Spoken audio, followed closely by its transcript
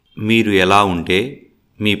మీరు ఎలా ఉంటే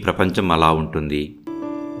మీ ప్రపంచం అలా ఉంటుంది.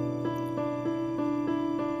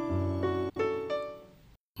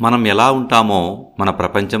 మనం ఎలా ఉంటామో మన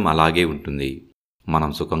ప్రపంచం అలాగే ఉంటుంది.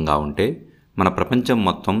 మనం సుఖంగా ఉంటే మన ప్రపంచం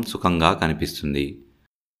మొత్తం సుఖంగా కనిపిస్తుంది.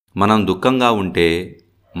 మనం దుఃఖంగా ఉంటే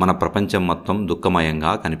మన ప్రపంచం మొత్తం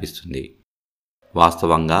దుఃఖమయంగా కనిపిస్తుంది.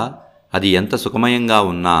 వాస్తవంగా అది ఎంత సుఖమయంగా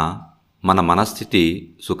ఉన్నా మన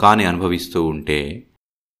మనస్థితి సుఖాన్ని అనుభవిస్తూ ఉంటే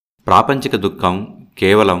ప్రాపంచిక దుఃఖం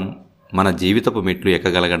కేవలం మన జీవితపు మెట్లు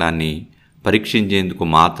ఎక్కగలగడాన్ని పరీక్షించేందుకు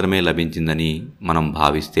మాత్రమే లభించిందని మనం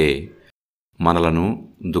భావిస్తే మనలను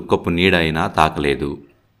దుఃఖపు నీడ అయినా తాకలేదు.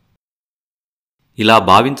 ఇలా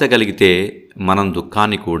భావించగలిగితే మనం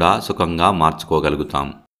దుఃఖాన్ని కూడా సుఖంగా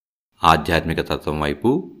మార్చుకోగలుగుతాం. ఆధ్యాత్మిక తత్వం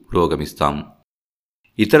వైపు పురోగమిస్తాం.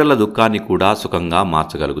 ఇతరుల దుఃఖాన్ని కూడా సుఖంగా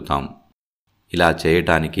మార్చగలుగుతాం. ఇలా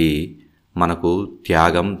చేయటానికి మనకు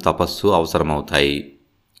త్యాగం, తపస్సు అవసరమవుతాయి.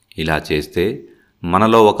 ఇలా చేస్తే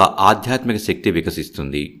మనలో ఒక ఆధ్యాత్మిక శక్తి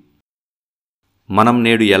వికసిస్తుంది. మనం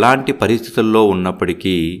నేడు ఎలాంటి పరిస్థితుల్లో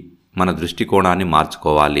ఉన్నప్పటికీ మన దృష్టికోణాన్ని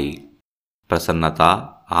మార్చుకోవాలి. ప్రసన్నత,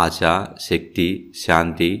 ఆశ, శక్తి,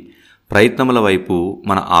 శాంతి, ప్రయత్నముల వైపు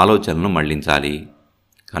మన ఆలోచనలను మళ్లించాలి.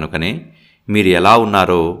 కనుకనే మీరు ఎలా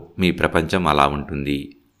ఉన్నారో మీ ప్రపంచం అలా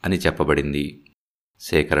ఉంటుంది అని చెప్పబడింది.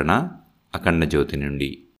 సేకరణ అఖండ జ్యోతి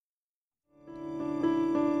నుండి.